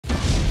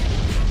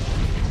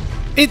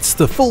It's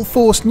the Full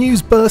Force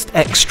News Burst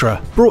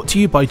Extra, brought to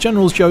you by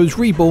Generalsjoes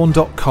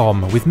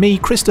Reborn.com, with me,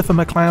 Christopher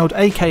McLeod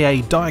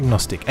AKA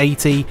Diagnostic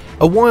 80.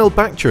 A while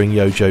back during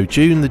YoJoe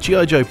June, the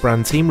YoJoe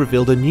brand team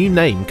revealed a new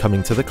name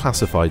coming to the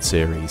Classified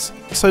series.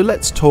 So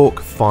let's talk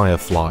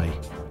Firefly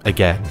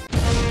again.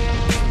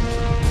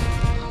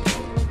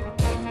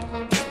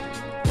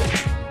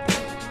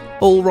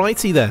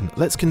 Alrighty then,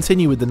 let's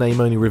continue with the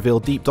name only reveal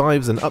deep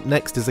dives, and up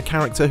next is a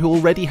character who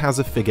already has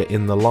a figure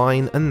in the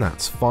line, and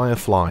that's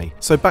Firefly.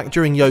 So back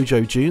during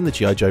YoJoe June, the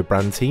YoJoe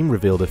brand team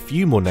revealed a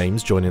few more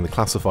names joining the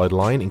Classified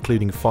line,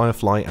 including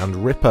Firefly and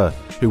Ripper,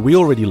 who we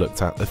already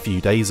looked at a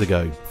few days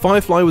ago.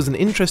 Firefly was an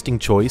interesting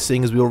choice,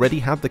 seeing as we already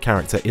had the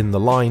character in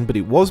the line, but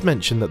it was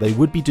mentioned that they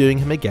would be doing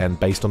him again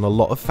based on a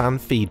lot of fan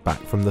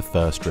feedback from the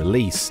first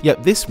release.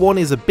 Yet this one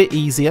is a bit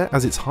easier,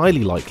 as it's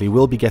highly likely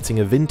we'll be getting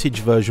a vintage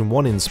version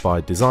 1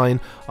 inspired design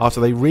after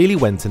they really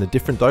went in a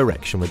different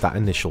direction with that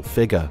initial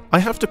figure. I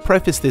have to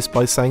preface this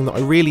by saying that I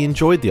really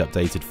enjoyed the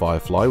updated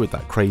Firefly with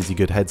that crazy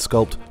good head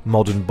sculpt,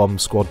 modern Bomb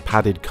Squad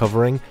padded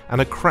covering, and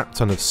a crap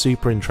ton of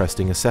super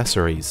interesting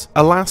accessories.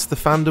 Alas, the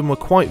fandom were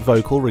quite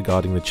vocal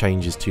regarding the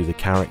changes to the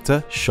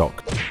character,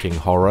 shock, fucking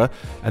horror,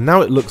 and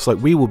now it looks like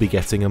we will be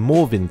getting a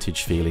more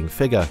vintage feeling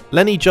figure.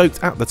 Lenny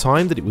joked at the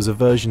time that it was a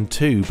version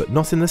 2, but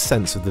not in the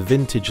sense of the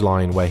vintage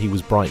line where he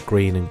was bright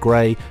green and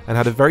grey and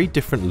had a very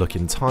different look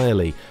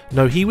entirely.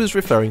 No, he was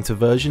referring to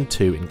version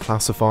 2 in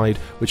Classified,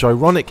 which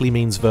ironically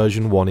means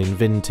version 1 in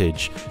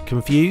vintage.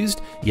 Confused?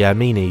 Yeah,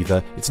 me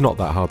neither. It's not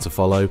that hard to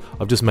follow.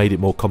 I've just made it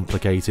more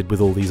complicated with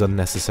all these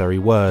unnecessary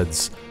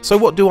words. So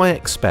what do I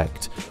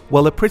expect?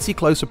 Well, a pretty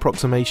close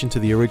approximation to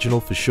the original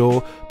for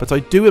sure, but I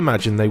do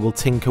imagine they will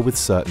tinker with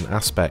certain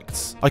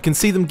aspects. I can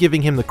see them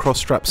giving him the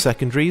cross-strap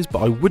secondaries, but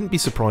I wouldn't be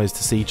surprised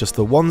to see just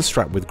the one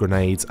strap with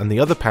grenades and the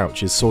other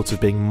pouches sort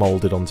of being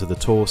moulded onto the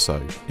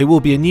torso. It will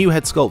be a new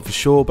head sculpt for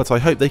sure, but I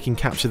hope they can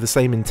capture the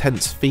same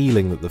intense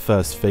feeling that the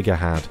first figure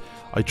had.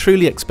 I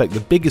truly expect the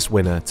biggest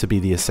winner to be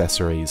the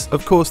accessories.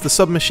 Of course, the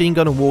submachine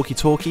gun and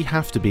walkie-talkie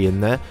have to be in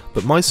there,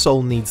 but my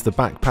soul needs the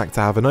backpack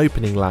to have an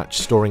opening latch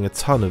storing a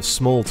ton of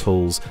small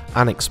tools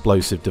and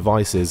explosive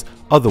devices,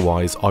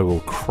 otherwise I will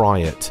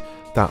cry it.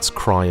 That's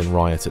cry and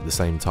riot at the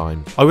same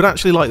time. I would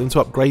actually like them to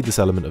upgrade this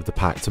element of the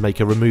pack to make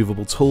a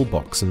removable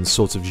toolbox and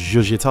sort of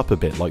zhuzh it up a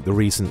bit like the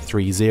recent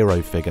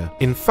 3.0 figure.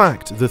 In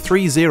fact, the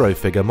 3.0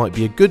 figure might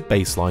be a good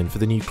baseline for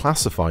the new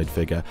Classified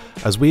figure,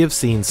 as we have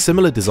seen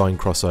similar design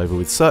crossover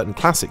with certain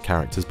classic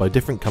characters by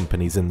different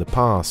companies in the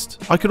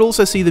past. I could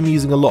also see them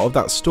using a lot of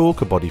that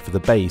Stalker body for the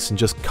base and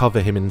just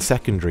cover him in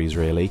secondaries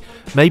really.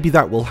 Maybe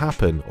that will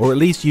happen, or at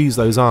least use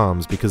those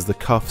arms because the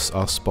cuffs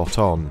are spot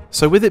on.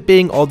 So with it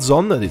being odds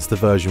on that it's the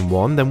version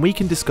 1, then we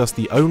can discuss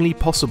the only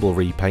possible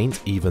repaint,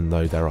 even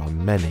though there are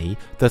many,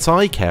 that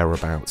I care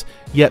about.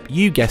 Yep,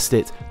 you guessed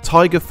it,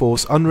 Tiger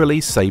Force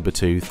Unreleased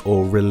Sabretooth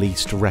or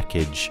Released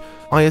Wreckage.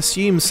 I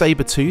assume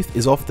Sabretooth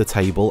is off the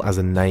table as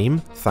a name,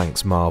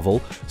 thanks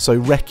Marvel, so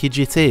Wreckage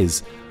it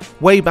is.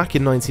 Way back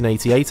in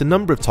 1988, a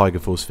number of Tiger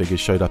Force figures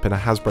showed up in a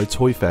Hasbro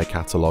Toy Fair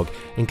catalogue,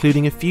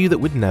 including a few that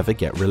would never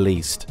get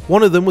released.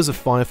 One of them was a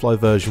Firefly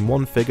version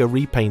 1 figure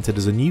repainted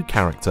as a new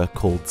character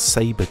called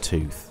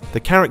Sabretooth. The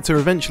character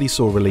eventually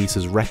saw release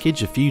as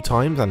Wreckage a few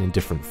times and in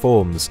different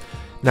forms.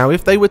 Now,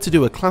 if they were to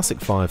do a classic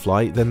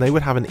Firefly, then they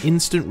would have an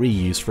instant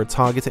reuse for a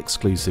Target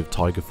exclusive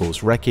Tiger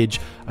Force Wreckage,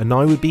 and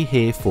I would be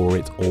here for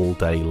it all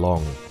day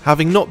long.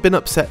 Having not been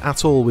upset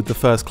at all with the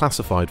first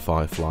Classified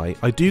Firefly,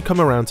 I do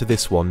come around to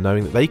this one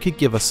knowing that they could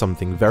give us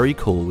something very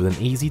cool with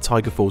an easy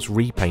Tiger Force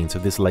repaint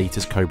of this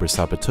latest Cobra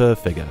Saboteur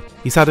figure.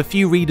 He's had a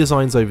few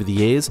redesigns over the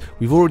years.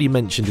 We've already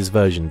mentioned his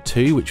version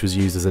 2, which was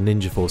used as a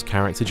Ninja Force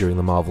character during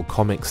the Marvel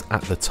Comics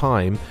at the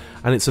time,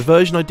 and it's a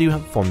version I do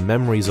have fond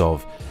memories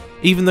of.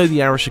 Even though the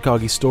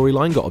Arashikage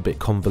storyline got a bit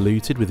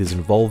convoluted with his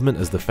involvement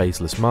as the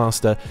Faceless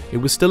Master, it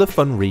was still a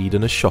fun read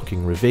and a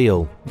shocking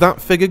reveal.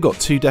 That figure got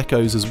 2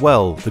 decos as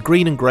well, the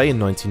green and grey in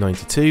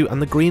 1992 and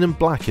the green and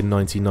black in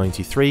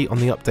 1993 on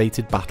the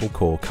updated Battle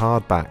Core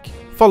card back.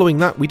 Following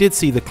that, we did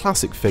see the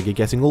classic figure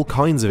getting all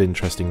kinds of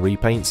interesting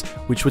repaints,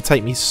 which would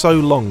take me so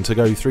long to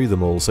go through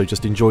them all, so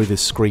just enjoy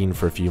this screen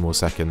for a few more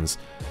seconds.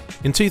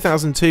 In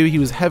 2002, he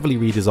was heavily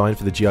redesigned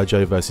for the G.I.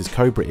 Joe vs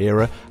Cobra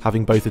era,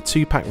 having both a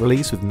 2-pack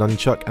release with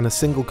Nunchuck and a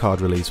single card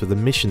release with a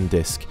mission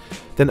disc.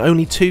 Then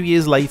only 2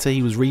 years later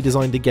he was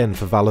redesigned again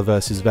for Valor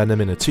vs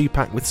Venom in a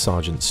 2-pack with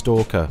Sergeant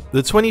Stalker.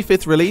 The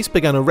 25th release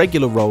began a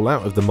regular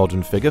rollout of the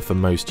modern figure for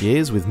most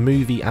years, with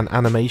movie and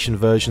animation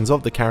versions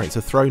of the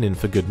character thrown in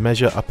for good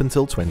measure up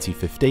until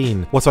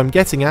 2015. What I'm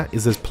getting at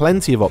is there's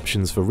plenty of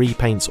options for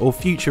repaints or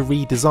future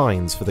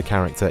redesigns for the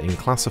character in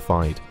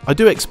Classified. I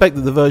do expect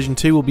that the version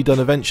 2 will be done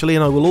eventually,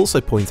 and I will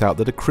also point out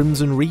that a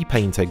Crimson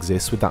repaint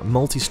exists with that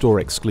multi-store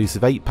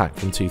exclusive 8-pack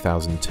from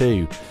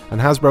 2002, and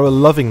Hasbro are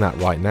loving that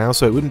right now,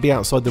 so it wouldn't be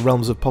outside the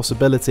realms of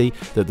possibility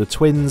that the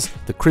Twins,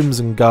 the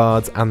Crimson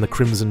Guards and the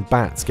Crimson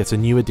Bats get a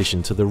new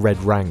addition to the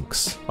Red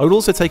ranks. I would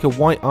also take a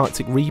white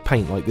Arctic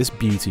repaint like this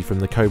beauty from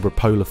the Cobra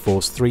Polar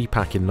Force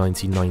 3-pack in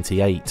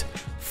 1998.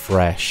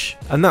 Fresh.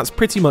 And that's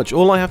pretty much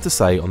all I have to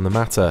say on the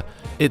matter.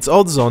 It's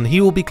odds on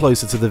he will be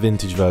closer to the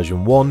vintage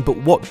version 1, but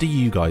what do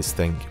you guys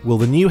think? Will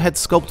the new head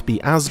sculpt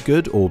be as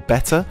good or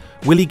better?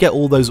 Will he get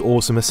all those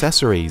awesome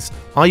accessories?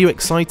 Are you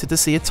excited to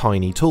see a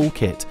tiny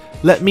toolkit?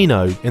 Let me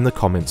know in the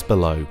comments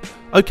below.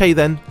 Okay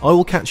then, I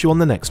will catch you on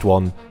the next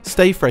one.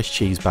 Stay fresh,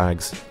 cheese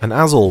bags, and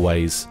as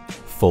always,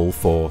 full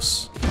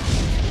force.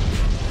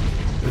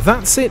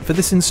 That's it for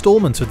this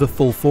instalment of the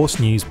Full Force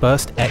News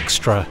Burst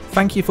Extra.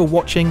 Thank you for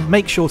watching,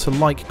 make sure to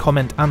like,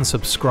 comment and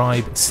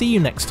subscribe. See you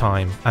next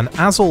time, and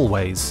as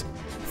always,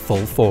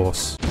 full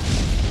force.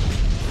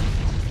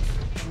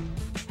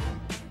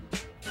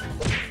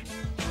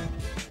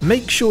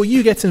 Make sure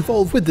you get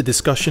involved with the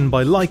discussion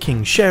by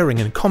liking, sharing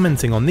and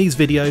commenting on these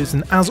videos,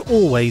 and as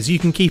always you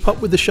can keep up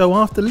with the show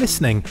after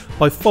listening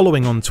by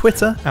following on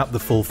Twitter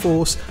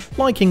 @TheFullForce,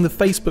 liking the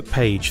Facebook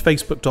page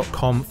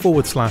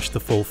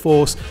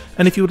facebook.com/TheFullForce,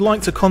 and if you would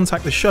like to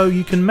contact the show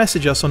you can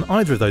message us on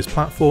either of those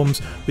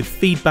platforms with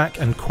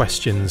feedback and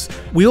questions.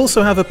 We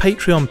also have a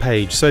Patreon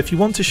page, so if you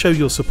want to show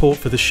your support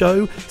for the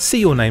show, see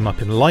your name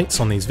up in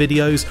lights on these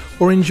videos,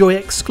 or enjoy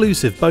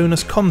exclusive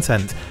bonus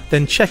content,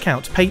 then check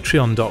out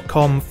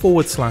patreon.com/TheFullForce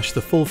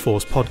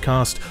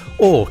podcast,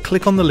 or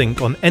click on the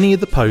link on any of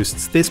the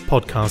posts this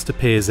podcast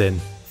appears in.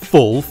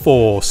 Full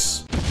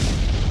Force!